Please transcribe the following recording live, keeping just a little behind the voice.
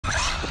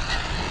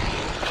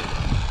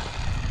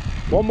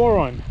One more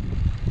run.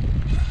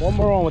 One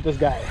more run with this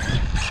guy.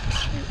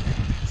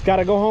 It's got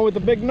to go home with the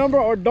big number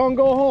or don't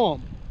go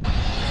home.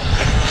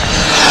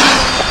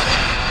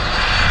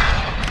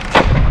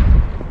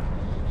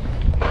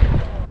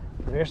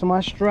 There's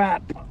my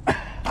strap.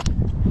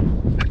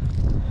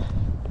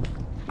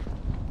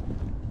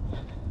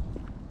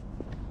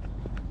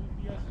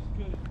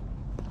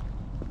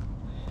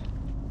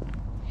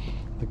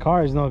 The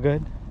car is no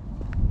good.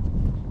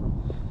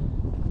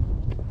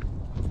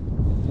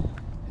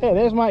 Hey,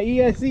 there's my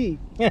ESC.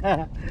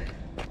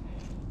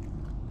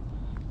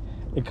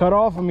 It cut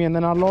off of me and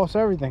then I lost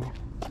everything.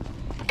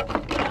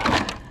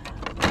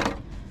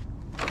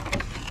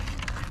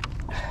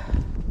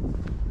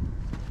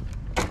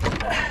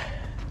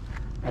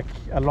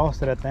 I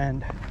lost it at the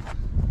end.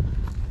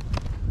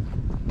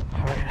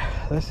 All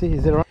right, let's see,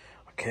 is it right?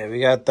 Okay, we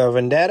got the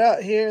Vendetta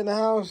here in the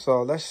house,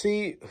 so let's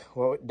see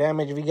what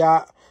damage we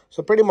got.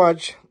 So pretty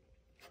much,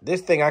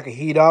 this thing I could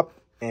heat up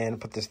and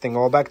put this thing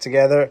all back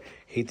together,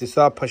 heat this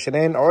up, push it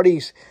in.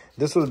 Already,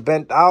 this was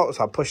bent out,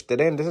 so I pushed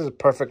it in. This is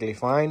perfectly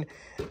fine.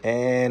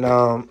 And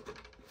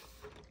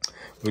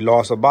we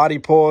lost a body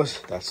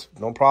post. That's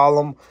no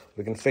problem.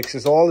 We can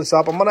fix all this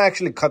up. I'm going to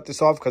actually cut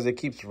this off because it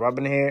keeps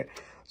rubbing here.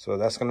 So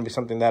that's going to be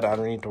something that I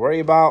don't need to worry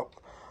about.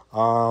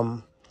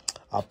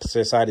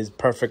 Opposite side is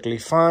perfectly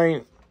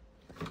fine.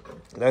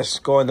 Let's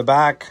go in the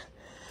back.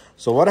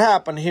 So what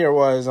happened here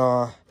was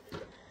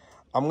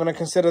I'm going to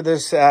consider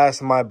this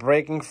as my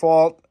braking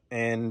fault.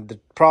 And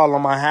the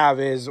problem I have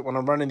is when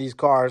I'm running these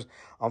cars,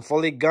 I'm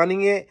fully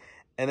gunning it.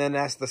 And then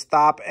as the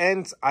stop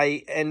ends,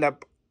 I end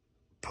up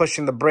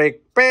pushing the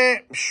brake, bam,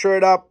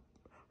 shirt up.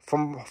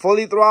 From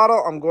fully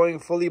throttle, I'm going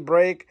fully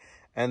brake.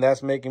 And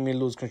that's making me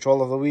lose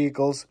control of the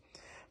vehicles.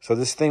 So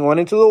this thing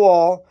went into the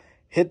wall,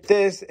 hit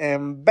this,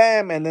 and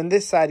bam. And then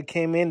this side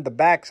came in, the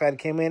back side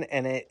came in,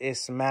 and it is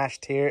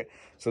smashed here.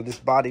 So this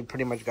body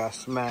pretty much got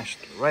smashed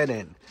right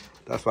in.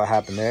 That's what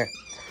happened there.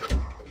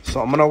 So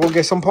I'm going to go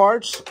get some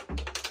parts.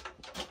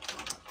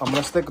 I'm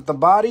going to stick with the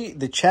body.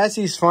 The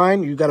chassis is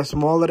fine. You got a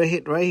small little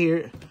hit right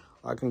here.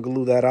 I can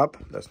glue that up.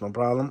 That's no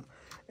problem.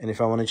 And if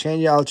I want to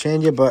change it, I'll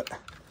change it. But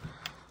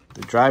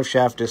the drive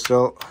shaft is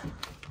still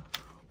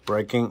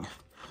breaking.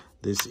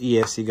 This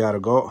ESC got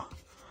to go.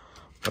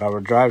 But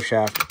our drive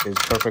shaft is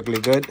perfectly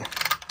good.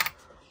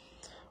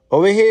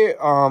 Over here,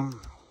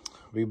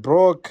 we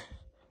broke.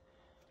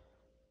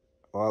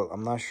 Well,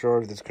 I'm not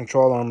sure if this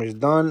control arm is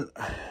done.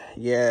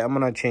 Yeah, I'm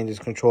going to change this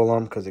control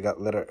arm because it got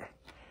a little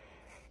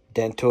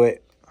dent to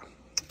it.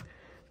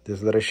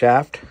 This little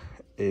shaft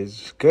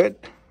is good.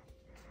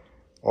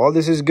 All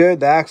this is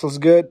good. The axle's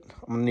good.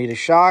 I'm going to need a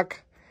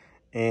shock.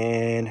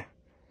 And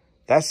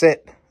that's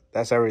it.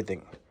 That's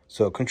everything.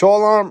 So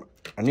control arm,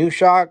 a new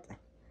shock.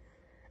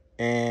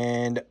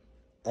 And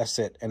that's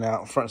it. And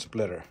a front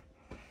splitter.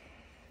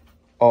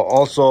 Oh,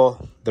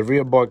 also the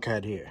rear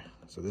bulkhead here.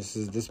 So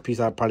this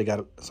piece I probably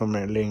got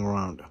somewhere laying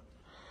around.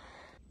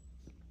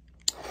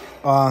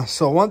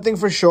 So one thing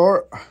for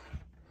sure,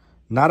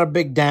 not a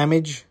big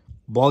damage,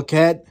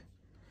 bulkhead.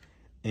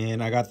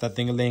 And I got that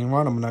thing laying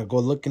around. I'm gonna go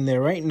look in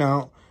there right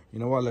now. You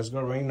know what? Let's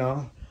go right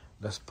now.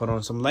 Let's put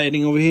on some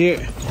lighting over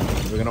here.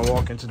 We're gonna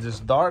walk into this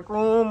dark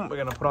room. We're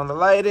gonna put on the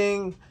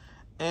lighting.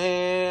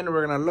 And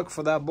we're going to look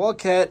for that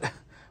bulkhead,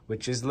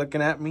 which is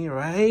looking at me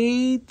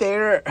right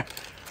there.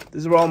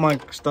 This is where all my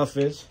stuff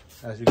is,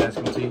 as you guys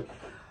can see.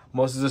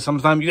 Most of the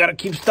sometimes you got to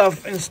keep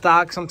stuff in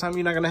stock. Sometimes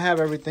you're not going to have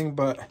everything,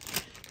 but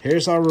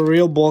here's our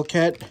real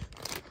bulkhead.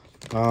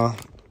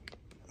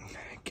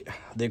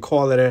 They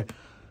call it a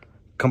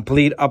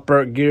complete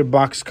upper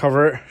gearbox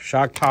cover,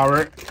 shock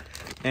tower.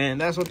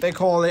 And that's what they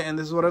call it, and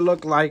this is what it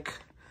looked like.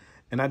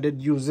 And I did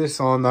use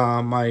this on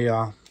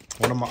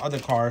one of my other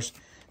cars.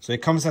 So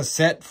it comes as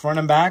set front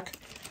and back.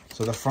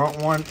 So the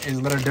front one is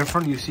a little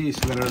different. You see it's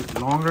a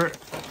little longer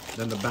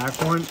than the back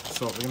one.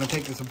 So we're going to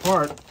take this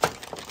apart.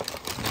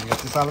 Get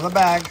this out of the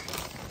bag.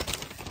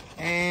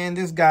 And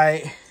this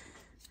guy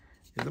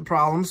is the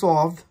problem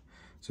solved.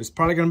 So it's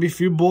probably going to be a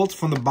few bolts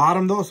from the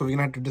bottom though. So we're going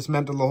to have to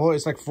dismantle the whole.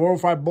 It's like 4 or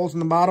 5 bolts on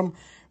the bottom.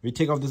 We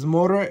take off this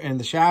motor and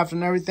the shaft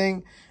and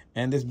everything.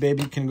 And this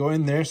baby can go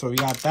in there. So we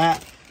got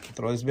that.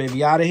 Throw this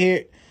baby out of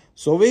here.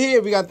 So over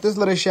here, we got this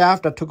little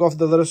shaft. I took off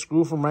the little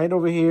screw from right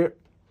over here.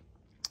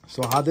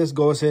 So how this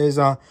goes is,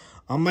 I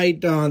might,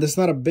 this is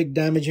not a big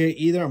damage here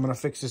either. I'm going to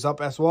fix this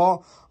up as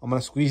well. I'm going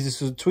to squeeze this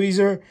with a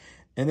tweezer.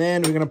 And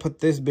then we're going to put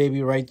this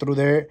baby right through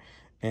there.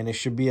 And it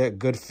should be a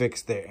good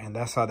fix there. And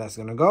that's how that's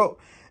going to go.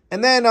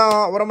 And then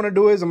what I'm going to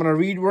do is I'm going to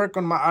rework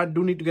on my, I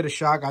do need to get a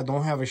shock. I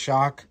don't have a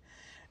shock.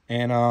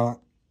 And, or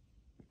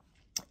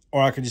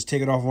I could just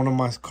take it off one of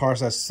my cars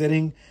that's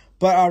sitting.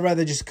 But I'd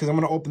rather just, because I'm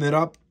going to open it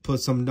up, put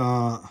some,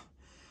 I'm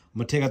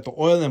going to take out the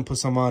oil and put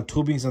some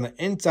tubings on the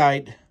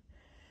inside.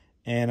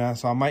 And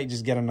so I might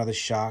just get another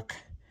shock.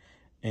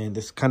 And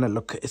this kind of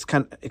look, it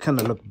kind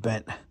of look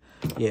bent.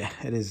 Yeah,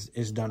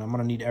 it's done. I'm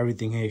going to need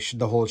everything here,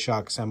 the whole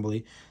shock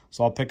assembly.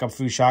 So I'll pick up a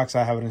few shocks.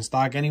 I have it in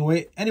stock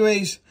anyway.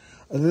 Anyways,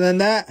 other than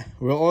that,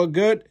 we're all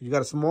good. You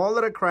got a small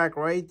little crack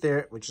right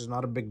there, which is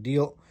not a big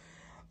deal.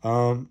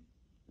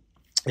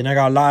 And I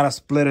got a lot of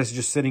splitters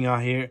just sitting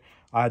out here.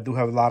 I do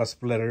have a lot of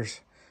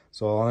splitters.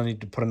 So I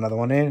need to put another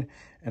one in.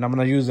 And I'm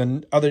going to use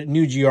other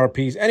new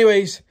GRPs.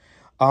 Anyways,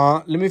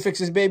 let me fix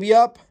this baby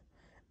up.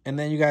 And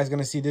then you guys are going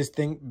to see this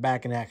thing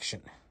back in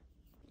action.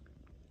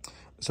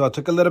 So I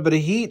took a little bit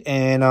of heat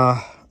and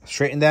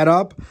straightened that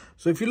up.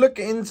 So if you look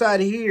inside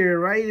here,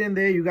 right in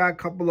there, you got a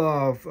couple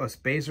of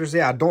spacers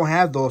there. I don't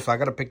have those, so I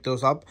got to pick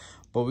those up.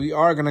 But we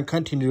are going to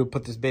continue to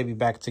put this baby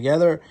back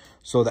together.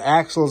 So the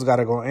axle's got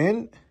to go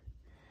in.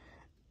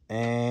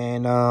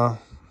 And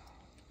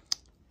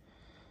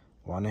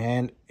one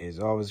hand is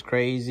always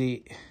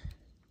crazy.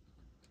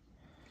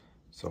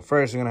 So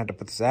first, we're going to have to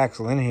put this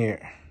axle in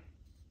here.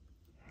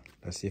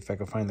 Let's see if I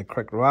can find the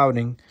correct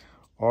routing.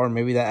 Or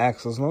maybe that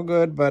axle's no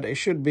good, but it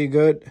should be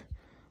good.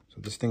 So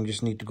this thing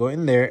just needs to go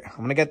in there. I'm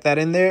going to get that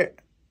in there.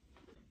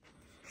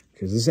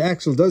 Because this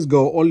axle does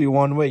go only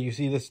one way. You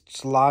see this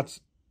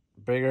slot's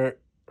bigger,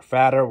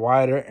 fatter,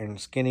 wider,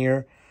 and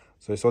skinnier.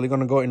 So it's only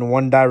going to go in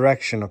one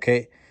direction,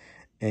 okay?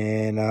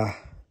 And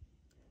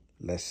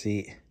let's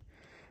see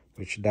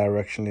which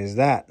direction is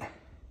that.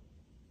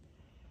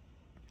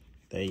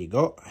 There you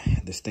go.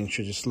 This thing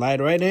should just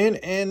slide right in.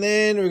 And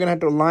then we're going to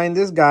have to align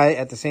this guy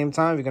at the same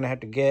time. We're going to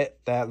have to get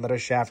that little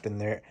shaft in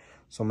there.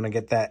 So I'm going to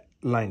get that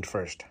lined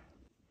first.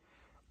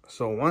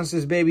 So once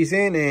this baby's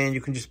in, and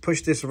you can just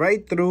push this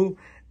right through.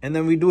 And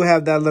then we do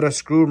have that little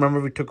screw. Remember,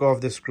 we took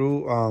off this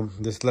screw.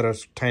 This little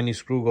tiny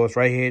screw goes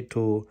right here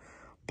to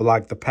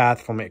block the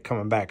path from it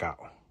coming back out.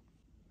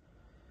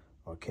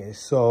 Okay,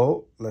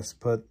 so let's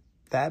put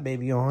that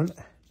baby on.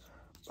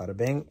 Bada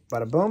bing,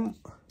 bada boom.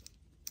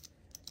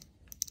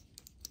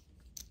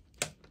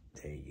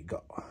 There you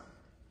go.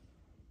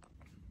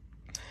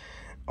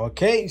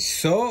 Okay,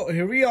 so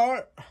here we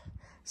are.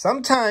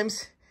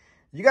 Sometimes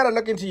you got to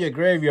look into your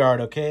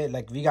graveyard, okay?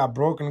 Like we got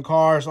broken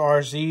cars,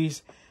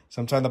 RCs.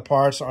 Sometimes the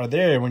parts are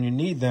there when you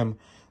need them.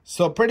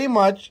 So pretty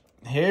much,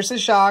 here's the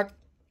shock.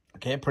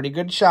 Okay, pretty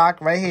good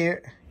shock right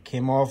here.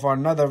 Came off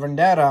another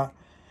Vendetta.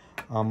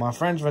 My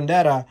friend's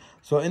Vendetta.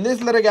 So in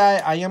this little guy,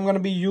 I am going to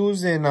be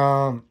using...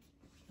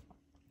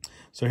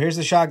 So here's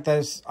the shock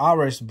that's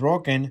ours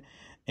broken.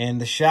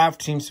 And the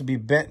shaft seems to be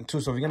bent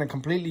too. So we're going to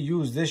completely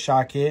use this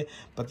shock here.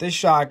 But this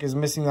shock is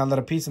missing that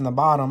little piece in the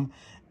bottom.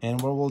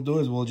 And what we'll do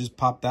is we'll just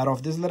pop that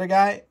off this little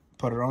guy.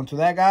 Put it onto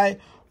that guy.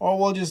 Or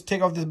we'll just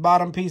take off this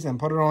bottom piece and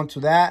put it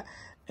onto that.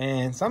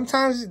 And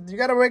sometimes you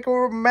got to make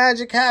a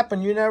magic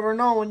happen. You never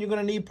know when you're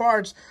going to need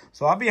parts.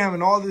 So I'll be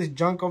having all this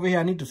junk over here.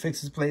 I need to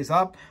fix this place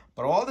up.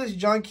 But all this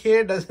junk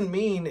here doesn't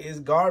mean it's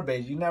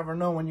garbage. You never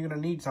know when you're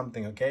going to need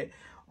something, okay?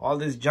 All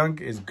this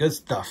junk is good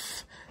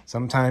stuff.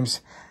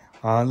 Sometimes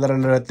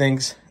little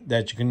things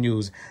that you can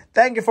use.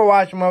 Thank you for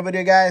watching my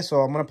video, guys. So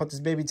I'm going to put this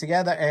baby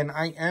together. And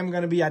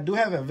I do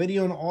have a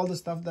video on all the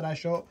stuff that I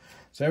show.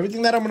 So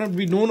everything that I'm going to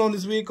be doing on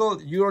this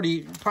vehicle,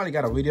 you probably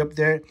got a video up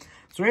there.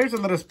 So here's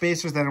the little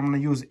spacers that I'm going to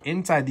use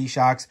inside these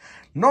shocks.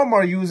 No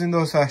more using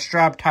those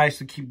strap ties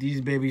to keep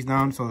these babies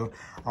down. So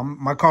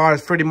my car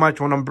is pretty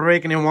much, when I'm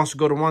braking, it wants to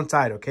go to one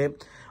side, okay?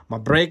 My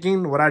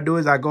braking, what I do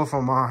is I go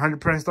from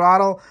 100%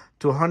 throttle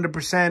to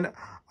 100%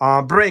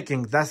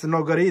 braking. That's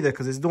no good either,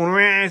 because it's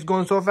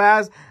going so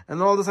fast,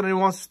 and all of a sudden it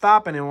wants to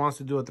stop and it wants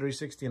to do a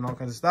 360 and all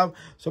kinds of stuff.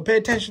 So pay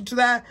attention to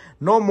that.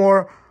 No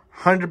more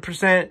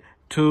 100%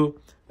 to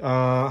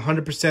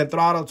 100%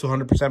 throttle to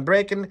 100%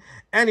 braking.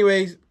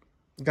 Anyways,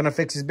 I'm gonna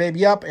fix this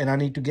baby up, and I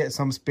need to get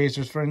some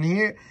spacers for in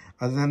here.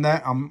 Other than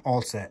that, I'm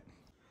all set.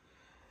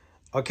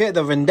 Okay,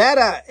 the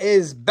Vendetta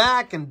is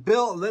back and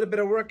built. A little bit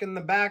of work in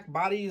the back.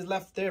 Body is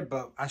left there,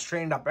 but I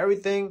straightened up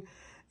everything.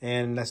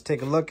 And let's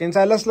take a look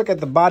inside. Let's look at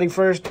the body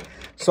first.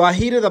 So I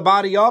heated the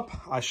body up.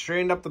 I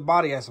straightened up the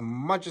body as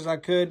much as I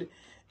could.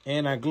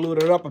 And I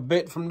glued it up a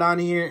bit from down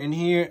here and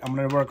here. I'm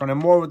going to work on it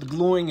more with the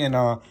gluing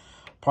and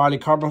probably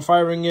carbon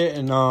fibering it.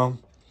 And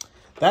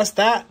that's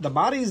that. The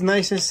body is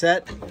nice and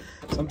set.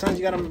 Sometimes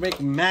you got to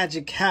make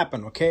magic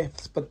happen, okay?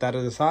 Let's put that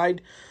to the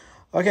side.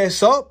 Okay,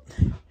 so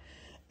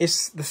the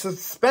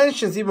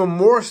suspension is even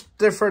more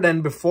stiffer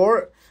than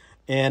before.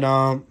 And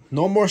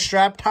no more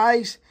strap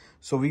ties.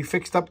 So we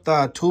fixed up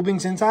the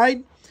tubings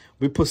inside.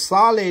 We put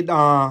solid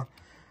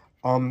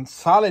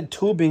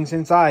tubings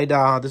inside.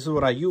 This is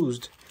what I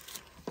used.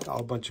 Got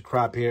a bunch of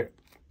crap here.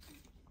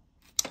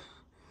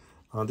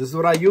 This is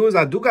what I use.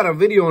 I do got a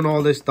video on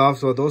all this stuff.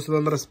 So those are the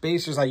little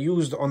spacers I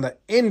used on the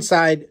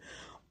inside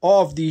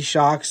of these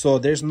shocks. So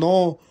there's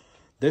no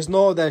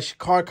that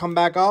car come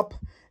back up,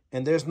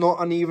 and there's no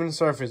uneven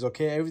surface.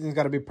 Okay, everything's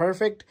got to be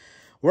perfect.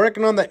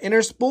 Working on the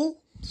inner spool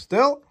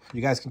still.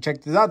 You guys can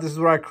check this out. This is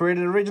what I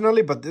created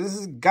originally, but this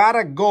has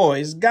gotta go.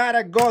 It's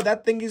gotta go.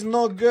 That thing is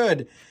no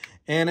good.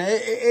 And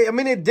I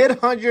mean, it did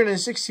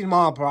 116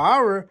 miles per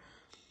hour.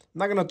 I'm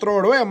not gonna throw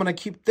it away. I'm gonna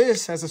keep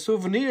this as a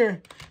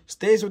souvenir.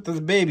 Stays with this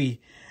baby.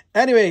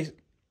 Anyways,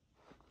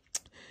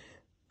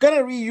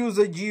 gonna reuse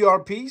the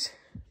GRPs.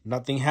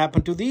 Nothing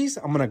happened to these.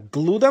 I'm gonna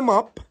glue them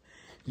up.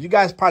 You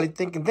guys probably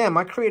thinking, damn,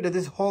 I created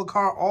this whole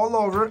car all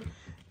over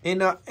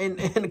in a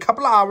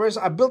couple of hours.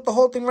 I built the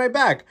whole thing right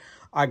back.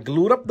 I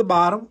glued up the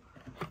bottom.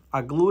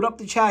 I glued up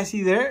the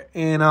chassis there.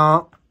 And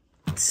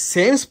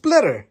same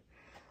splitter.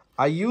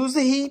 I use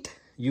the heat,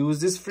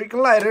 use this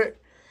freaking lighter,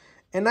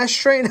 and I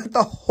straightened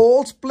the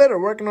whole splitter,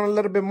 working on a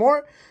little bit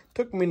more.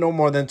 Took me no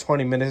more than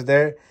 20 minutes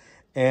there.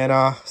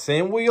 And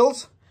same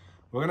wheels.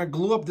 We're going to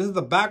glue up. This is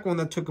the back one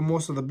that took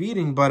most of the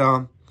beating, but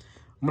I'm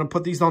going to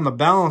put these on the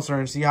balancer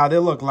and see how they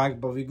look like,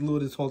 but we glue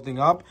this whole thing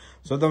up.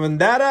 So the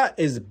Vendetta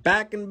is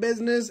back in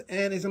business,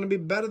 and it's going to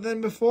be better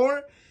than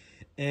before.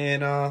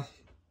 And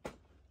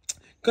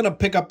going to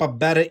pick up a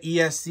better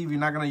ESC. We're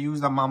not going to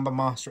use the Mamba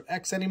Monster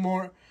X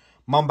anymore.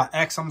 Mamba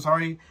X, I'm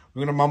sorry.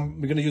 We're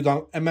gonna use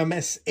the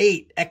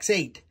MMS8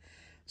 X8,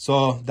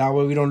 so that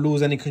way we don't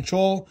lose any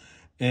control.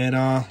 And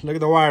look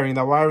at the wiring.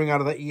 The wiring out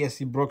of the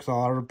ESC broke, so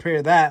I'll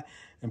repair that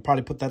and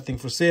probably put that thing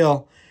for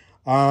sale.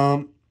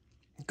 Gonna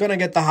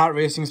get the hot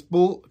racing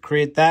spool,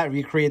 create that,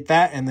 recreate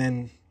that, and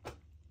then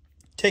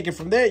take it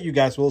from there. You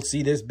guys will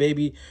see this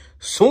baby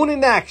soon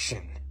in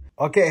action.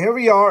 Okay, here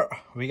we are.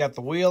 We got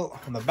the wheel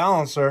and the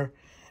balancer.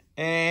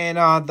 And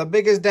the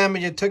biggest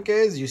damage it took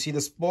is, you see the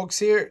spokes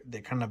here,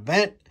 they're kind of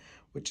bent,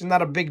 which is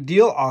not a big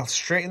deal. I'll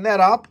straighten that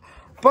up.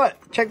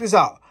 But check this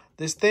out.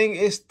 This thing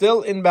is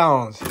still in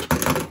balance.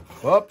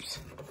 Whoops.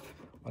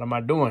 What am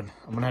I doing?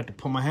 I'm going to have to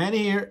put my hand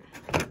here,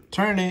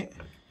 turn it.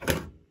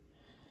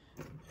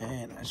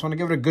 And I just want to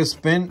give it a good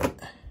spin.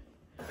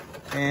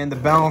 And the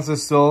balance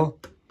is still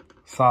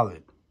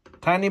solid.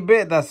 Tiny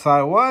bit, that's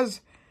how it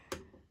was.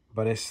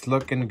 But it's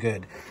looking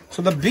good.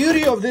 So the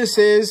beauty of this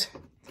is,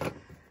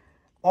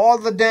 all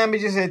the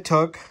damages it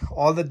took,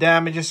 all the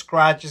damages,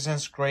 scratches, and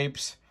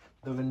scrapes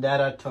the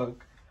Vendetta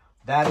took,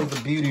 that is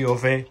the beauty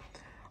of it.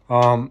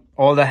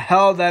 All the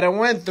hell that it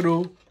went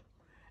through,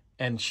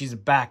 and she's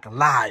back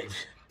alive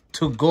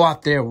to go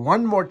out there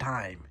one more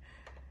time.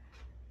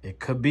 It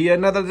could be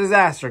another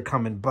disaster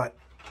coming, but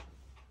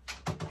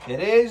it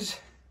is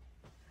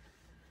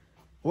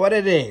what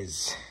it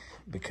is,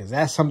 because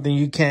that's something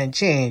you can't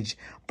change,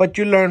 but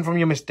you learn from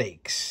your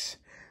mistakes.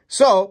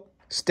 So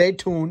stay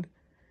tuned.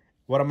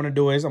 What I'm going to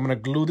do is I'm going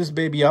to glue this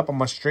baby up. I'm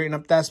going to straighten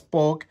up that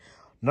spoke.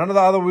 None of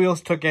the other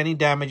wheels took any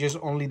damages,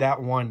 only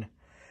that one.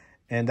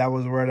 And that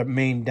was where the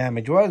main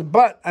damage was.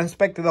 But I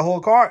inspected the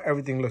whole car.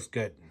 Everything looks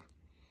good.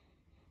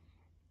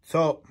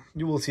 So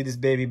you will see this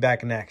baby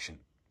back in action.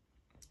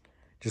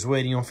 Just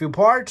waiting on a few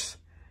parts,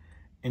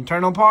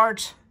 internal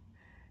parts.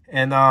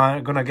 And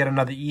I'm going to get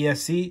another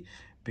ESC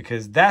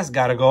because that's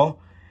got to go.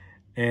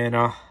 And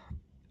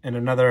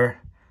another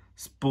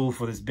spool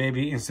for this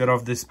baby instead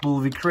of the spool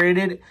we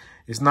created.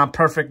 It's not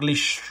perfectly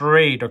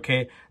straight,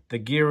 okay? The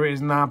gear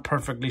is not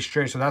perfectly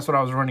straight. So that's what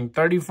I was running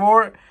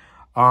 34,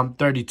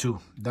 32.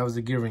 That was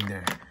the gearing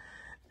there.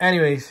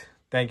 Anyways,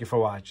 thank you for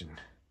watching.